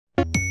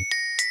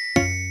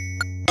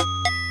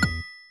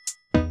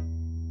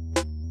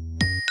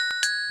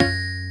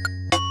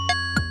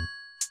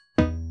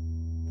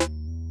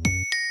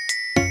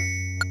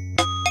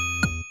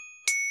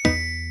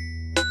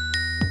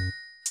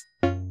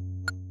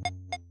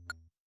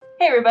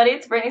Hey everybody,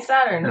 it's Brittany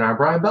Saturn. And I'm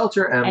Bryan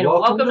Belcher, and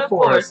welcome to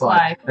Forest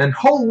Life. And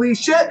holy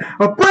shit,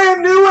 a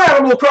brand new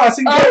Animal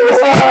Crossing game is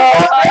coming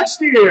out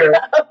next year!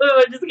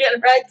 We're just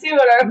getting right to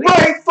it, aren't we?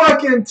 Right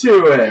fucking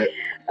to it!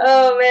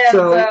 Oh man,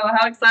 so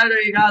how excited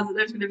are you guys that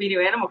there's going to be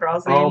new Animal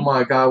Crossing? Oh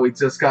my god, we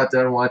just got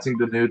done watching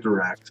the new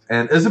Direct.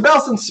 And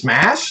Isabel's in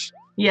Smash?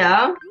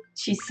 Yeah,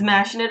 she's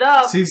smashing it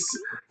up.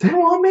 They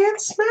want me in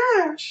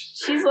Smash!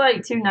 She's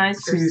like too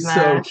nice for She's Smash.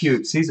 so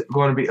cute. She's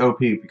going to be OP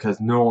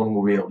because no one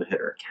will be able to hit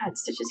her. God,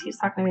 Stitches keeps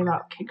talking to me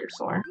about Kicker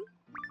Sore.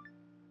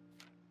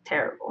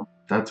 Terrible.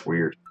 That's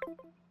weird.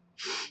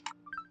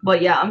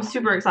 But yeah, I'm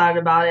super excited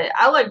about it.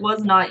 I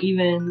was not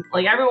even,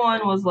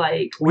 everyone was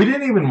like... We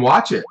didn't even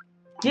watch it.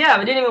 Yeah,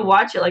 we didn't even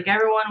watch it.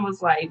 Everyone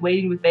was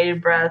waiting with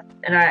bated breath.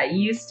 And I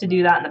used to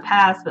do that in the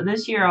past, but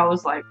this year I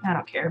was like, I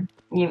don't care.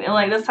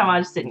 This time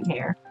I just didn't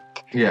care.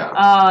 Yeah.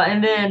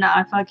 And then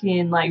I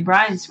fucking,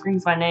 Bryan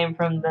screams my name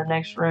from the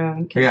next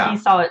room because he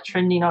saw it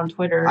trending on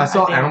Twitter. I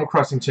saw Animal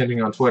Crossing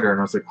trending on Twitter, and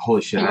I was like,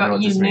 holy shit, I know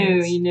what this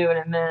means. You knew what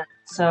it meant.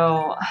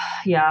 So,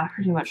 yeah, I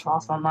pretty much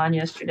lost my mind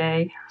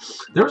yesterday.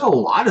 There was a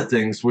lot of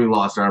things we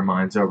lost our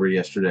minds over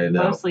yesterday,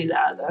 though. Mostly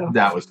that, though.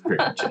 That was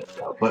pretty much it,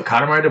 though. But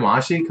Katamari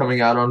Damacy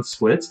coming out on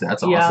Switch,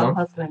 that's awesome. Yeah,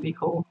 that's going to be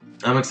cool.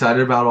 I'm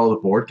excited about all the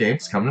board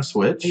games coming to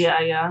Switch.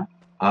 Yeah.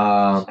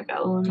 Check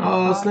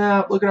out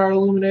snap! Look at our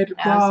illuminated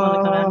clock. I just want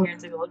to come down here and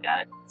take a look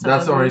at it.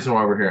 That's the only reason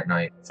why we're here at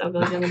night. So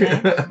good the other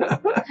day.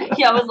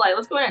 Yeah, I was like,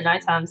 let's go in at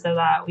nighttime so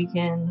that we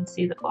can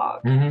see the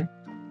clock. Mm-hmm.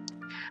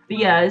 But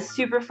yeah, it's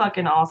super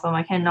fucking awesome.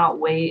 I cannot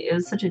wait. It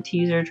was such a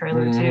teaser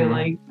trailer too.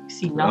 You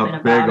see nothing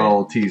about it. A big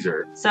old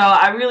teaser. So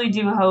I really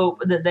do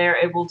hope that they're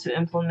able to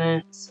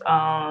implement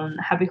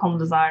Happy Home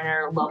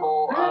Designer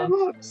level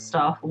of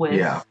stuff with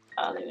the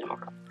Animal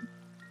Crossing.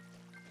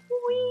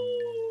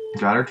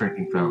 Got our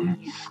drinking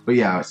fountain. But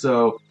yeah,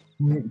 so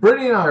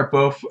Brittany and I are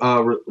both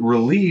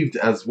relieved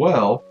as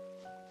well.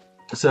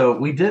 So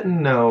we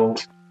didn't know.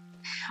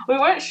 We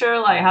weren't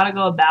sure how to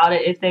go about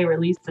it if they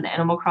released an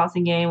Animal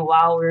Crossing game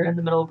while we were in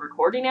the middle of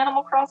recording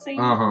Animal Crossing.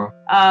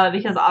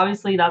 Because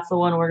obviously that's the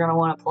one we're gonna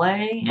want to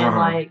play,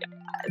 and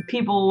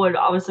people would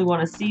obviously want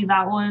to see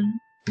that one.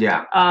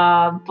 Yeah.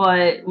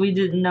 But we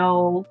didn't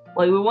know.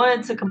 We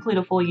wanted to complete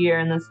a full year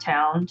in this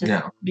town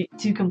to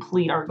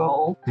complete our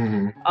goal.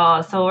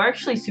 So we're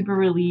actually super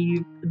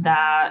relieved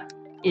that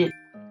it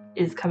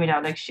is coming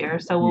out next year.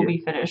 So we'll be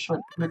finished with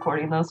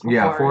recording this.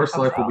 Yeah, Forest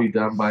Life will be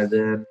done by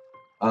then.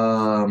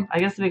 I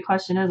guess the big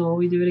question is, will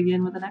we do it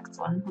again with the next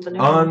one? With the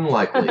new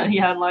unlikely. One?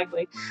 Yeah,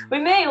 unlikely. We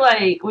may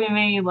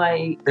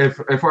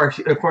if our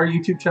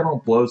YouTube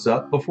channel blows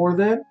up before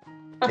then,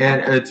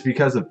 and it's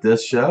because of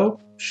this show,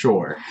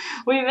 sure.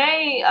 We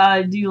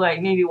may do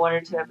maybe 1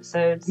 or 2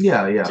 episodes.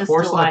 Yeah.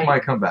 Forest Life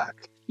might come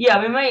back. Yeah,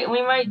 we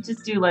might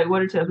just do 1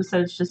 or 2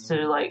 episodes just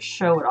to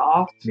show it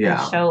off.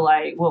 Yeah. And show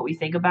what we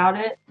think about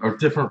it. Or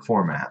different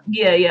format.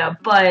 Yeah.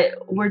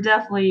 But we're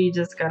definitely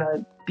just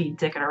gonna be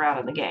dicking around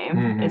in the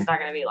game. It's not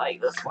gonna be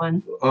like this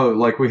one. Oh,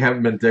 we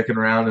haven't been dicking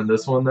around in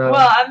this one though?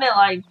 Well, I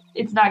meant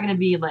it's not gonna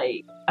be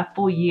a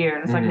full year,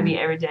 and it's not gonna be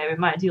every day. We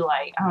might do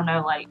I don't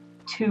know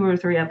 2 or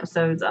 3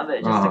 episodes of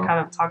it just to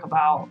kind of talk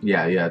about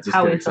just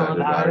how we feel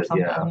about it or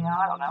something. Yeah.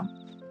 I don't know.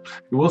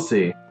 We'll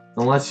see.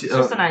 Unless it's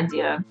just an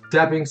idea.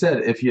 That being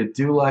said, if you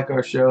do like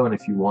our show and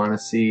if you want to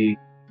see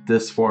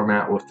this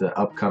format with the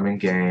upcoming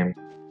game,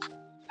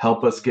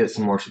 help us get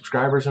some more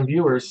subscribers and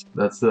viewers.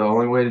 That's the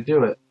only way to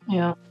do it.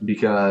 Yeah.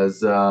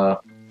 Because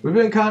we've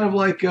been kind of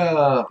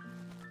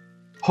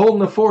holding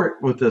the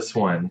fort with this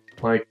one.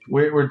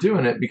 We're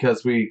doing it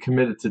because we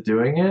committed to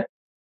doing it,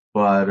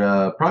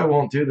 but probably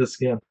won't do this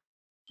again.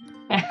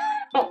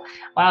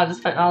 Wow,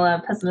 just putting all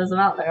that pessimism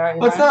out there.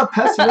 Aren't you, it's not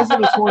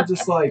pessimism. It's more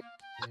just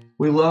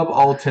we love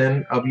all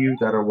 10 of you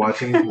that are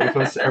watching with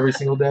us every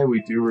single day.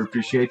 We do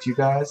appreciate you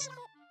guys,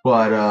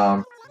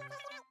 but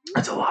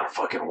it's a lot of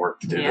fucking work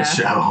to do this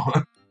show.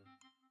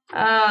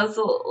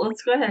 So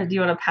let's go ahead. Do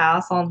you want to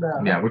pass on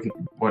the? Yeah, we can.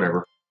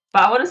 Whatever.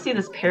 But I want to see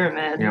this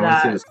pyramid. Yeah, I want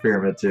to see this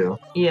pyramid too.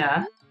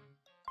 Yeah.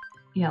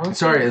 Yeah.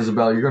 Sorry,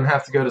 Isabel. You're gonna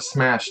have to go to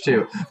Smash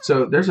too.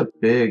 So there's a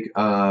big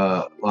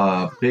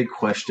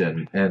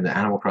question in the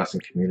Animal Crossing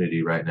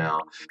community right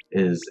now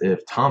is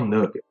if Tom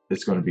Nook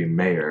is going to be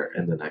mayor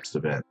in the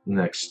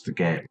next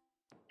game.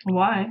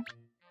 Why?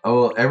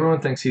 Oh, well, everyone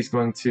thinks he's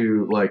going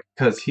to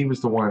because he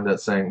was the one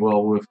that's saying,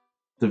 well, with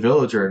the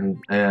villager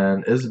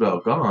and Isabel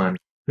gone,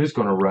 who's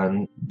going to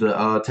run the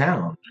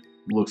town?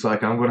 Looks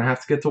like I'm going to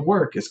have to get to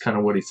work. Is kind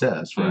of what he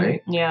says,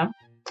 right? Yeah.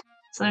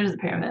 So there's the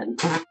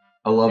pyramid.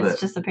 I love it.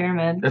 It's just a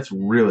pyramid. It's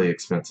really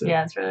expensive.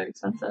 Yeah, it's really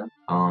expensive.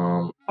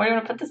 Where do you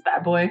want to put this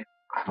bad boy?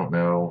 I don't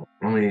know.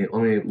 Let me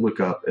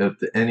look up if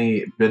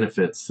any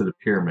benefits to the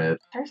pyramid.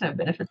 There's no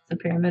benefits to the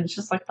pyramid. It's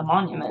just the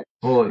monument,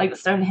 well, the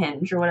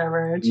Stonehenge or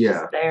whatever. It's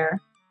just there.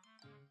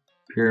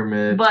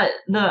 Pyramid. But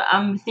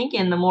I'm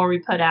thinking the more we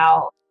put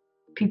out,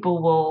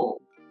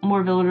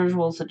 more villagers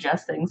will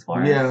suggest things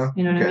for us. Yeah.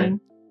 You know what I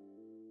mean?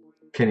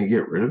 Can you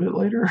get rid of it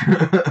later?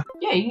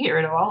 Yeah, you can get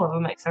rid of all of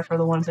them except for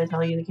the ones they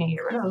tell you they can't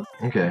get rid of.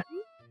 Okay.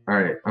 All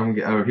right.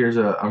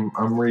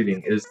 I'm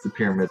reading. Is the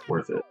pyramid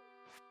worth it?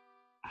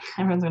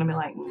 Everyone's gonna be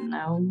like,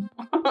 no.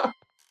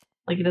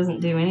 Like, it doesn't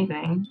do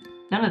anything.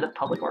 None of the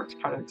public works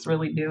products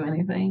really do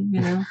anything,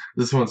 you know?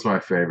 This one's my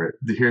favorite.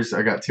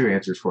 I got 2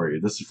 answers for you.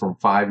 This is from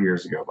 5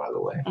 years ago, by the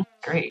way.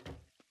 Great.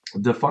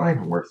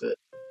 Define worth it.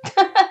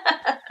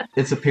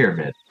 It's a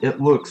pyramid.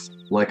 It looks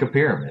like a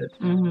pyramid.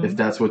 Mm-hmm. If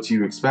that's what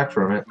you expect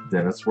from it,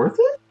 then it's worth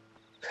it.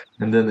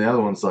 And then the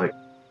other one's like,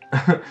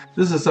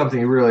 this is something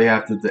you really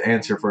have to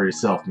answer for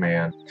yourself,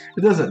 man.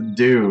 It doesn't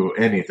do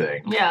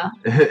anything. Yeah.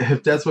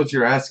 If that's what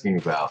you're asking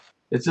about.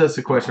 It's just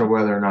a question of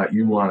whether or not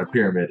you want a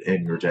pyramid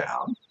in your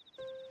town.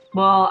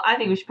 Well, I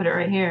think we should put it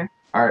right here.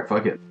 Alright,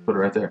 fuck it. Put it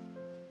right there.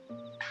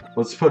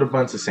 Let's put a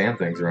bunch of sand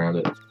things around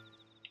it.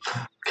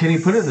 Can you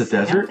put it in the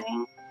desert?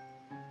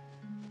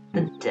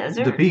 The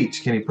desert? The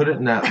beach. Can you put it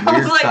in that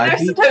weird side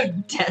beach? There's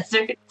no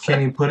desert.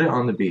 Can you put it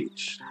on the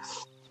beach?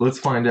 Let's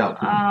find out.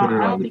 Put it on the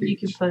beach. I don't think you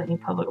can put any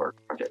public work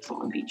projects on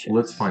the beach.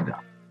 Let's find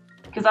out.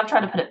 Because I've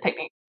tried to put a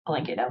picnic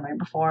blanket down there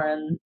before,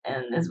 and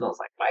Isabel's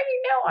like, what are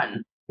you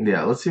doing?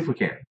 Yeah, let's see if we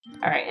can.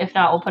 Alright, if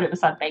not, we'll put it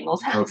beside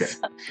Bengal's house.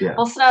 Okay, yeah.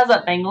 We'll snazz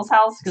up Bengal's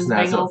house, because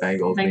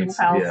Bengal's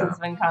house yeah. has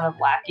been kind of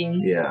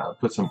lacking. Yeah,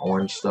 put some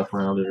orange stuff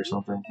around it or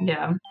something.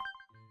 Yeah.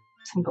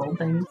 Some gold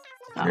things.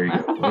 There you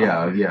go.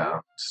 Yeah.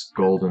 Just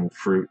golden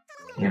fruit,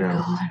 you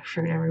know. Golden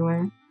fruit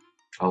everywhere.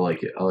 I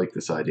like it. I like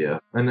this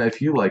idea. And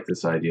if you like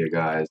this idea,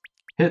 guys,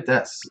 hit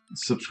that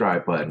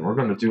subscribe button. We're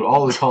going to do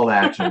all the call to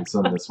actions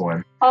on this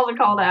one. All the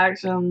call to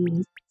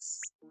actions.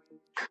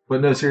 But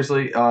no,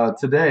 seriously,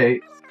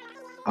 today...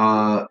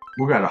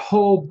 we got a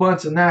whole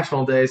bunch of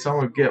national days, so I'm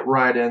going to get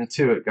right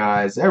into it,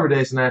 guys. Every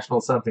day's National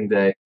Something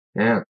Day,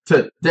 and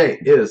today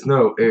is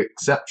no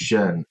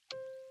exception.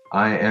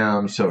 I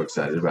am so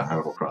excited about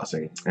Animal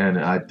Crossing, and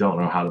I don't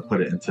know how to put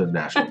it into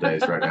national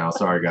days right now.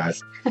 Sorry,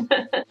 guys.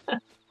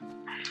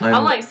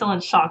 I'm like still in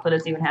shock that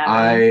it's even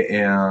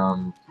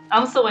happening.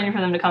 I'm still waiting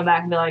for them to come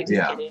back and be like,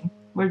 just kidding.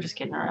 We're just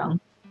kidding around.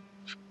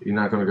 You're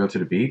not going to go to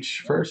the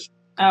beach first?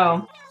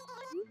 Oh.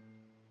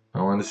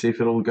 I want to see if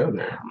it'll go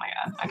there. Oh my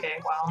god. Okay,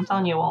 well, I'm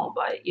telling you it won't,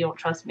 but you don't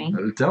trust me.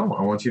 Don't.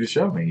 I want you to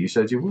show me. You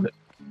said you would.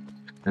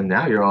 And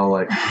now you're all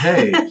like,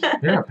 hey,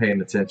 you're not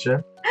paying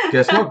attention.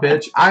 Guess what,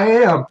 bitch? I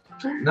am.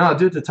 No,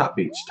 do it the top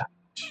beach.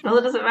 Well,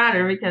 it doesn't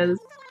matter because...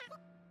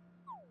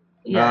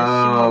 Yeah,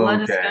 she won't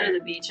let us go to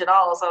the beach at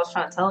all, so I was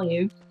trying to tell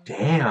you.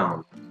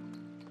 Damn.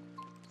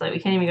 It's like we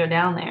can't even go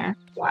down there.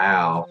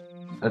 Wow.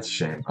 That's a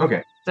shame.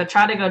 Okay. So I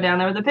tried to go down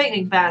there with a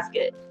picnic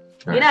basket.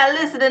 You're not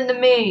listening to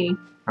me.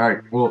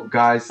 Alright, well,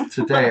 guys,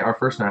 today, our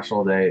first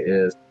national day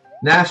is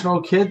National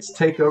Kids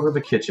Take Over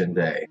the Kitchen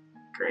Day.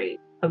 Great.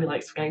 Hope you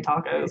like spaghetti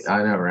tacos.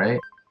 I know, right?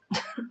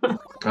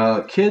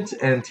 Kids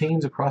and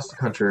teens across the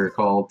country are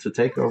called to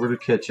take over the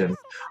kitchen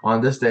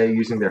on this day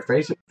using their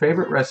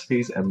favorite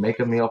recipes and make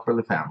a meal for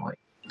the family.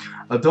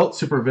 Adult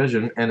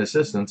supervision and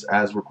assistance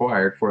as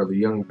required for the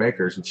young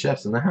bakers and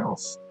chefs in the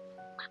house.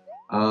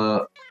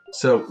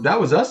 So that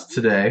was us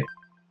today.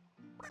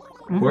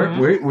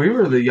 Mm-hmm. We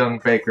were the young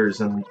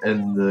bakers in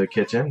the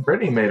kitchen.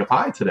 Brittany made a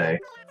pie today.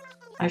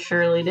 I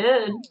surely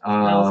did. It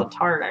was a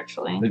tart,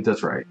 actually.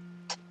 That's right.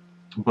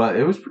 But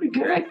it was pretty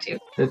good. Correct, too.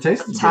 It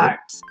tasted good.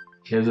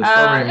 It was a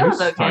strawberry it was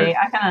mousse okay. tart.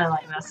 I kind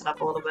of messed it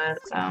up a little bit,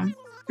 so.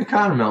 It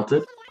kind of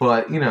melted,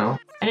 but you know.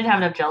 I didn't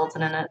have enough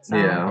gelatin in it, so.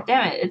 Yeah.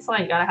 Damn it! It's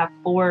like gotta have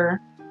 4.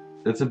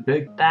 It's a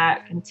big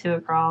back and 2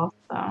 across,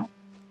 so.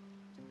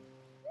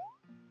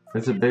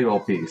 It's a big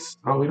old piece.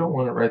 Oh, we don't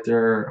want it right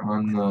there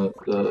on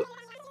the.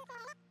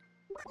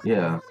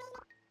 Yeah.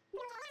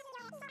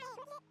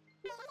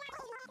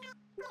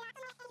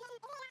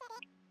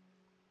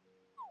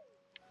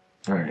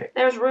 Alright.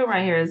 There's room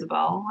right here,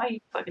 Isabel. Why are you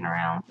fucking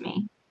around with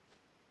me?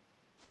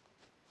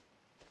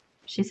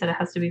 She said it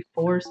has to be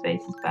 4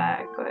 spaces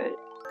back, but...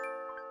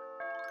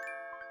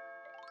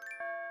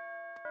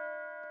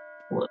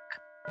 Look.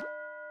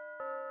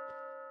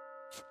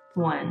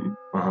 1.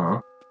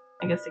 Uh-huh.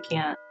 I guess it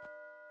can't.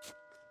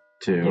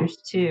 2. There's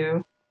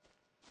 2.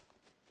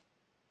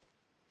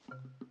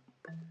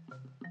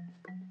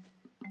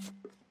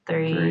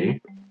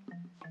 3.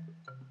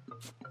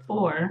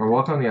 4. Or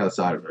walk on the other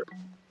side of it.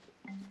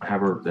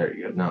 Have her. There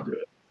you go. Now do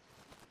it.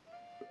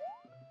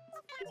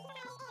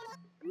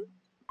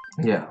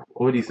 Yeah.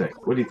 What do you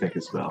think? What do you think,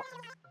 Isabel?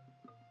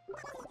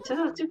 It says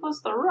it's too close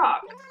to the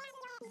rock.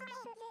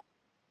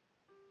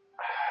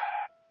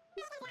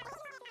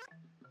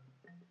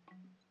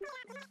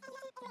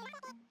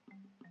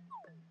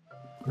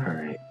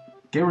 Alright.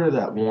 Get rid of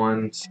that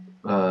one.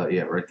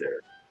 Yeah, right there.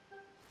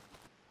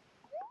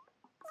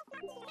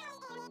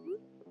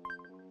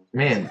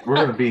 Man, we're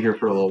gonna be here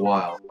for a little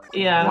while.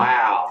 Yeah.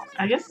 Wow.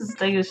 I guess this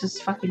thing is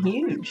just fucking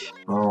huge.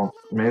 Well,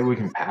 maybe we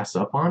can pass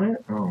up on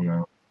it? I don't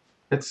know.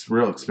 It's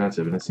real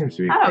expensive, and it seems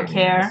to be. I don't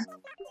care.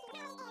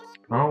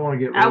 I don't want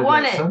to get rid of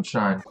that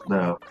sunshine,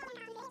 though.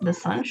 The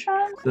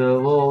sunshine?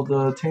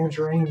 The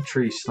tangerine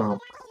tree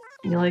stump.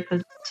 You like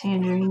the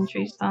tangerine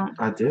tree stump?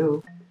 I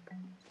do.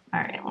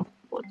 Alright, I'll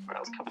look where I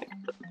was coming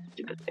with the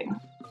stupid thing.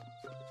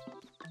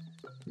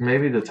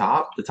 Maybe the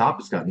top? The top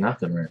has got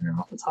nothing right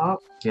now. The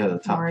top? Yeah, the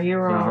top. Where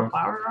your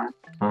flowers are?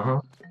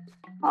 Uh-huh.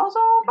 Those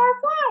are all our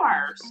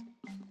flowers.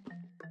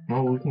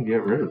 Well, we can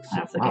get rid of some.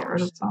 I have to get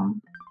rid of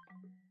some.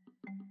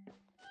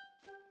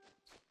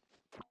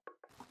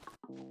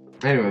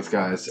 Anyways,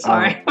 guys.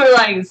 Sorry, we're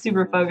like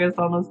super focused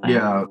on this thing.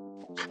 Yeah.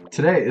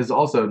 Today is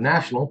also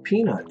National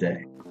Peanut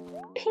Day.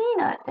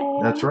 Peanut Day.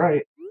 That's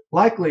right.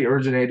 Likely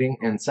originating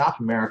in South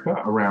America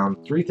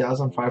around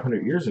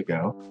 3,500 years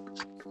ago.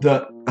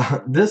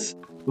 This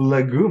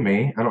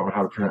legume, I don't know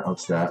how to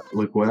pronounce that,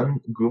 legume,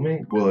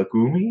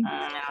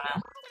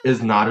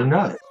 is not a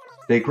nut.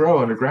 They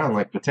grow underground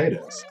like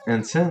potatoes,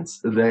 and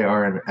since they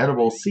are an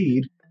edible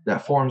seed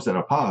that forms in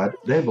a pod,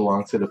 they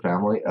belong to the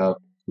family of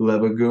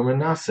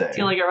Leguminosae. Do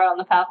you like it right on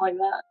the path like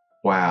that?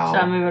 Wow.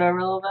 Should I move it over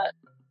a little bit?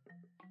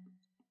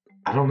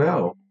 I don't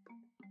know.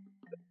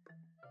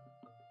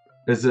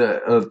 Is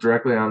it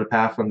directly on the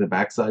path from the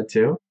backside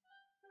too?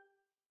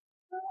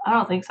 I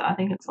don't think so. I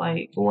think it's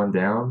like one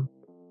down.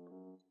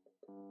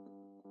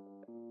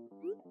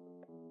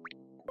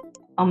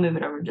 I'll move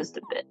it over just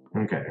a bit.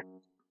 Okay.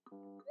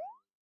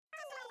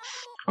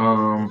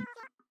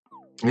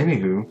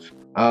 Anywho,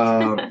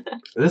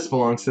 this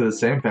belongs to the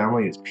same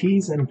family as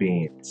peas and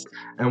beans.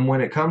 And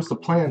when it comes to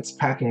plants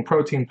packing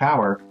protein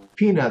power,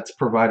 peanuts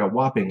provide a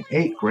whopping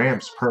 8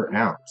 grams per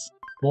ounce.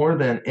 More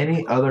than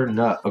any other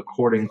nut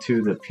according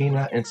to the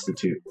Peanut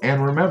Institute.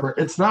 And remember,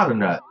 it's not a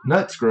nut.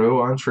 Nuts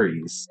grow on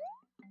trees.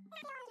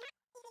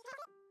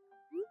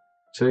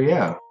 So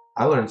yeah,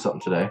 I learned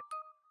something today.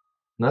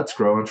 Nuts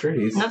grow on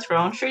trees. Nuts grow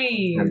on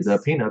trees. And the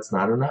peanut's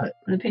not a nut.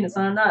 And the peanut's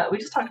not a nut. We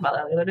just talked about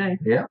that the other day.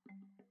 Yeah.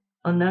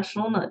 On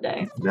National Nut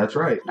Day. That's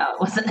right. No,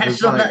 it wasn't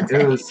National Nut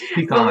Day. It was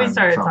pecan. When we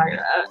started talking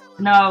about it.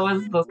 No, it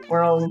was the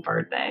squirrel's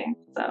birthday.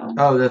 So.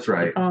 Oh, that's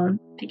right.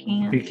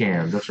 Pecan.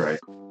 Pecan, that's right.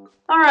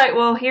 Alright,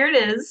 well, here it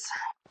is.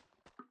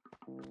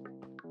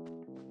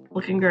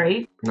 Looking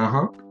great.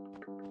 Uh-huh.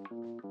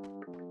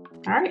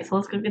 Alright, so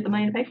let's go get the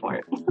money to pay for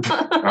it.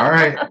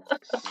 Alright.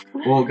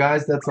 Well,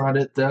 guys, that's not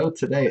it, though.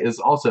 Today is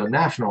also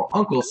National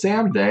Uncle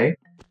Sam Day.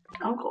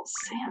 Uncle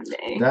Sam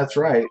Day. That's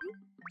right.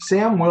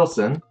 Sam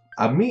Wilson,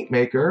 a meat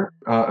maker,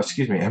 a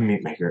meat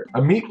packer. A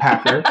meat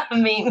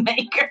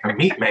maker. A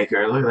meat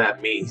maker. Look at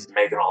that meat. He's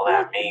making all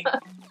that meat.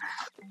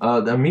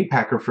 The meat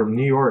packer from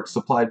New York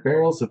supplied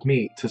barrels of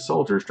meat to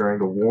soldiers during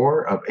the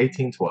War of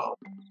 1812.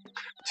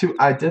 To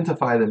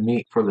identify the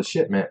meat for the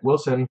shipment,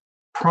 Wilson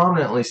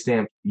prominently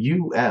stamped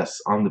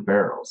U.S. on the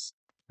barrels.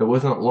 It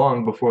wasn't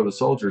long before the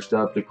soldiers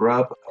dubbed the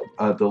grub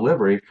a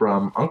delivery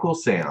from Uncle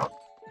Sam.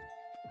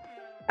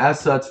 As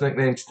such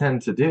nicknames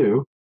tend to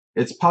do,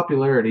 its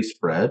popularity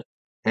spread,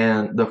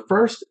 and the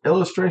first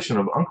illustration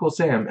of Uncle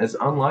Sam is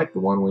unlike the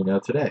one we know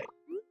today.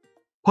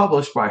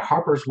 Published by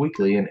Harper's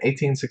Weekly in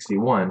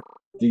 1861,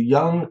 the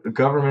young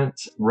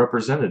government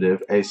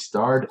representative, a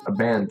starred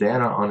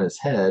bandana on his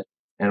head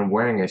and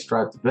wearing a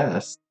striped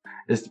vest,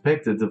 is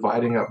depicted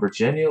dividing up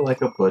Virginia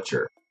like a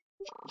butcher.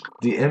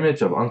 The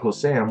image of Uncle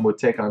Sam would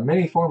take on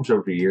many forms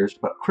over the years,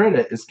 but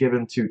credit is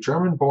given to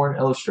German-born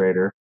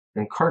illustrator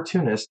and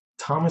cartoonist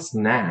Thomas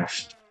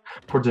Nash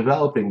for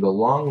developing the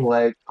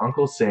long-legged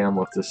Uncle Sam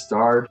with the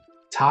starred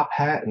top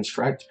hat and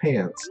striped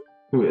pants,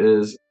 who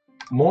is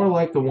more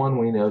like the one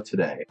we know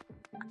today.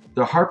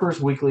 The Harper's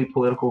Weekly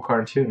political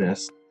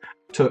cartoonist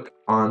took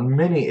on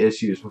many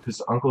issues with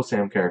his Uncle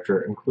Sam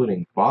character,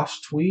 including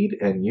Bosch Tweed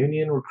and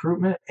Union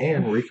recruitment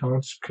and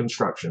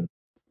reconstruction.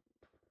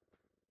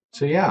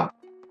 So yeah,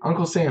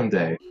 Uncle Sam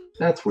Day.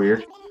 That's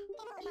weird.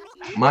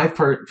 My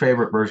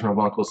favorite version of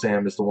Uncle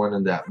Sam is the one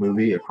in that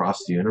movie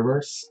Across the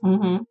Universe,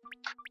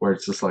 where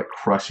it's just like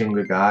crushing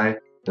the guy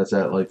that's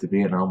at like the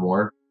Vietnam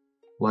War.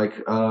 Like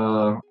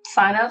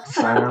sign-ups?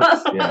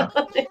 Sign-ups, yeah.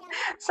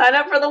 Sign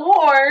up for the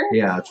war.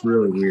 Yeah, it's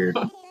really weird.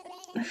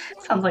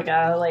 Sounds like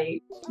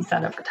you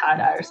sign up for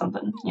tie-dye or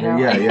something, you know?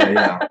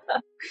 Yeah.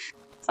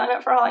 Sign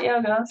up for hot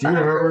yoga. Do you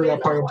remember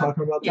that part I'm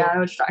talking about? Yeah, I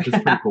was trying. It's a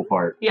pretty cool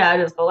part. Yeah,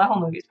 it is. But that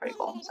whole movie is pretty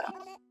cool. So.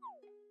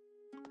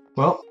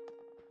 Well,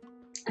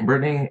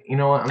 Brittany, you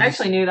know what? I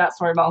actually knew that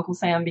story about Uncle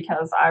Sam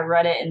because I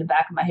read it in the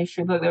back of my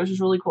history book. There was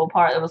this really cool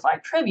part that was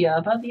like trivia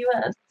about the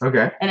U.S.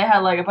 Okay. And it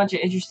had like a bunch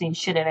of interesting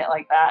shit in it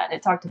like that. And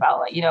it talked about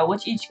like, you know,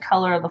 which each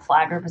color of the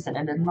flag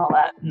represented and all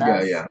that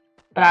mess. Yeah.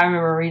 But I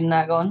remember reading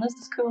that going, this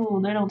is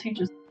cool. They don't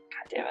teach us.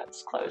 God damn it,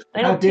 it's closed.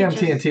 They don't damn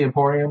teach us. TNT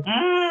Emporium.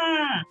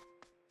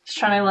 Just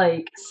trying to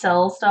like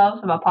sell stuff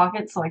in my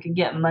pocket so I could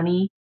get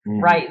money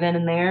right then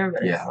and there.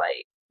 But it's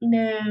like,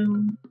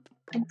 no,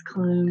 it's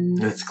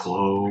closed. It's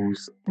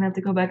closed. You're gonna have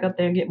to go back up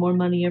there and get more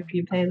money after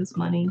you pay this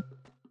money.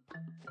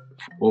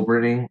 Well,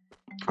 Brittany,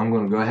 I'm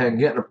gonna go ahead and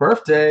get into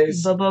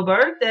birthdays.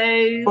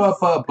 Birthdays.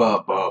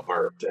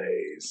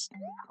 Birthdays.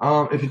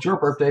 If it's your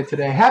birthday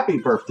today, happy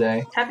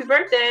birthday. Happy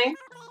birthday.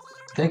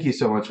 Thank you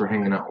so much for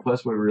hanging out with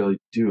us. We really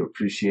do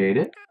appreciate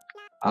it.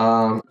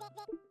 Our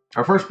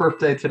first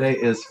birthday today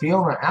is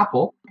Fiona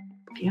Apple.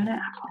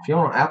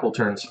 Fiona Apple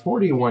turns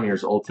 41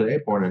 years old today,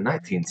 born in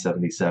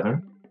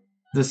 1977.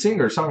 The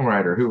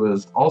singer-songwriter who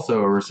was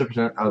also a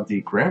recipient of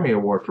the Grammy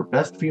Award for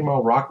Best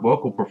Female Rock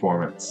Vocal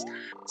Performance.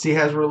 She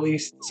has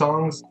released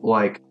songs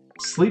like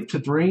Sleep to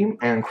Dream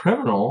and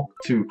Criminal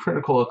to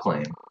critical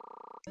acclaim.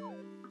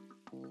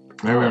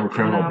 I remember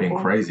Criminal being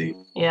crazy.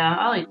 Yeah,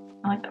 I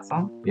like that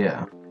song.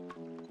 Yeah.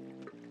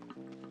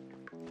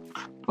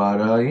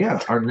 But yeah,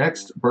 our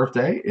next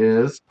birthday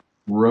is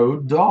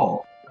Roald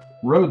Dahl.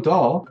 Roald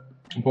Dahl,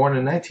 born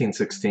in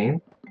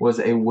 1916, was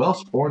a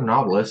Welsh-born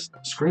novelist,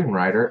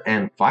 screenwriter,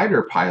 and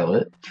fighter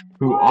pilot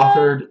who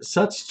authored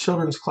such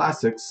children's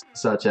classics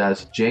such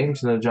as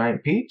James and the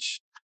Giant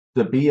Peach,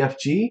 The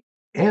BFG,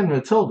 and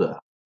Matilda.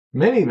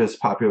 Many of his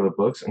popular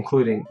books,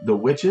 including The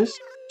Witches,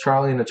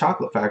 Charlie and the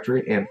Chocolate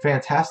Factory, and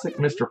Fantastic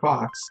Mr.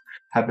 Fox,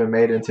 have been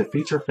made into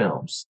feature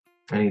films,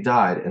 and he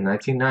died in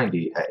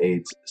 1990 at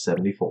age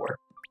 74.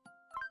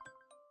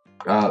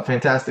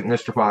 Fantastic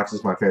Mr. Fox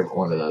is my favorite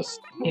one of those.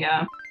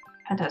 Yeah.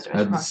 Fantastic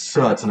Mr. Fox.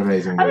 Such an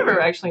amazing movie. I've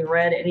never actually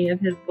read any of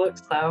his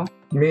books, though.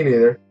 Me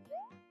neither.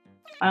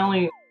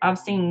 I've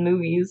seen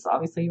movies,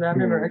 obviously, but I've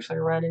never actually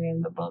read any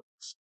of the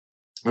books.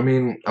 I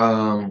mean,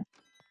 I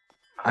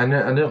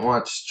didn't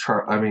watch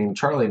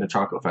Charlie and the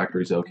Chocolate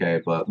Factory is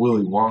okay, but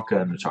Willy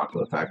Wonka and the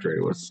Chocolate Factory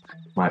was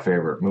my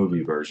favorite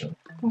movie version.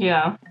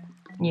 Yeah.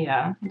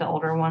 Yeah, the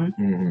older one.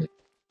 Mm-hmm.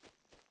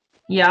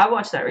 Yeah, I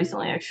watched that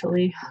recently,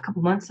 actually, a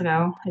couple months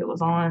ago. It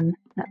was on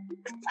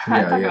Netflix.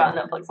 I talk about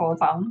Netflix all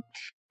the time.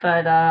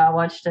 But I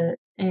watched it,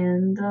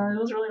 and it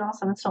was really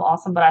awesome. It's still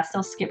awesome, but I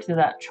still skipped through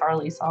that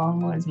Charlie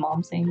song when his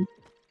mom sings.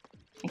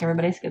 I think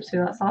everybody skips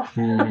through that song.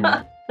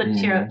 Mm-hmm. The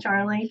Cheer Up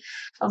Charlie.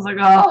 I was like,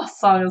 oh, this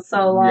song is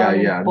so long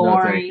and boring.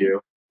 No, thank you.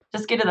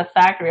 Just get to the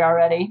factory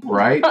already.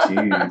 Right?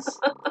 Jeez.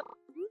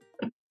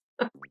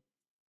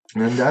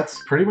 And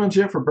that's pretty much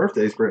it for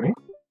birthdays, Brittany.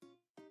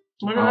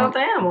 What about the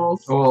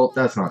animals? Well,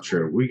 that's not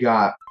true. We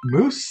got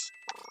Moose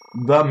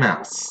the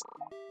Mouse.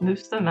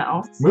 Moose the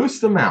Mouse. Moose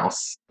the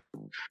Mouse,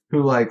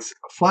 who likes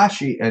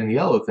flashy and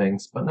yellow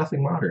things, but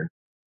nothing modern.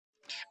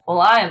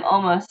 Well, I am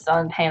almost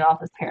done paying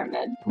off this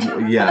pyramid.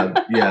 Yeah,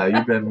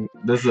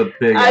 this is a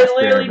big I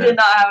literally pyramid. did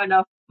not have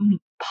enough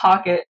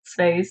pocket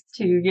space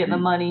to get the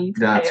money to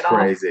pay it off. That's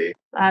crazy.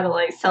 I had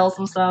to sell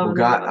some stuff.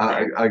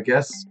 I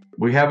guess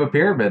we have a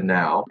pyramid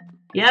now.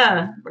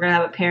 Yeah, we're gonna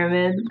have a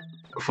pyramid.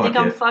 Fuck Think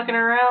I'm fucking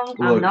around?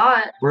 Look, I'm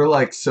not.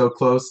 We're so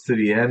close to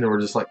the end, and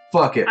we're just like,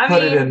 fuck it,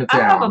 put it in the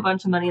town. I have a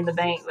bunch of money in the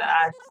bank, but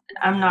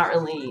I'm not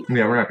really.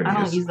 Yeah, we're not gonna. I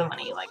don't use the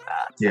money like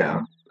that. So.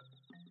 Yeah.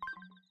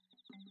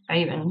 I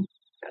even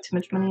got too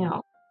much money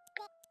out.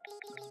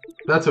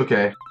 That's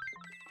okay.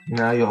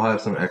 Now you'll have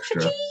some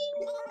extra.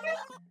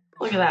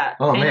 Look at that.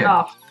 Oh, Paid it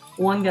off.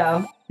 One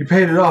go. You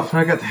paid it off,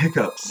 and I got the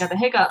hiccups. Got the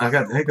hiccups. I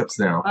got the hiccups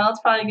now. Well, it's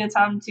probably a good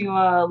time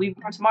to leave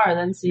for tomorrow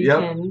then, so you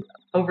can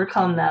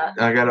overcome that.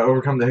 I gotta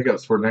overcome the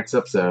hiccups for next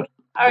episode.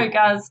 Alright,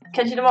 guys.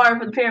 Catch you tomorrow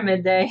for the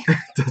Pyramid Day.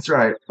 That's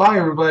right. Bye,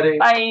 everybody.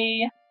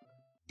 Bye.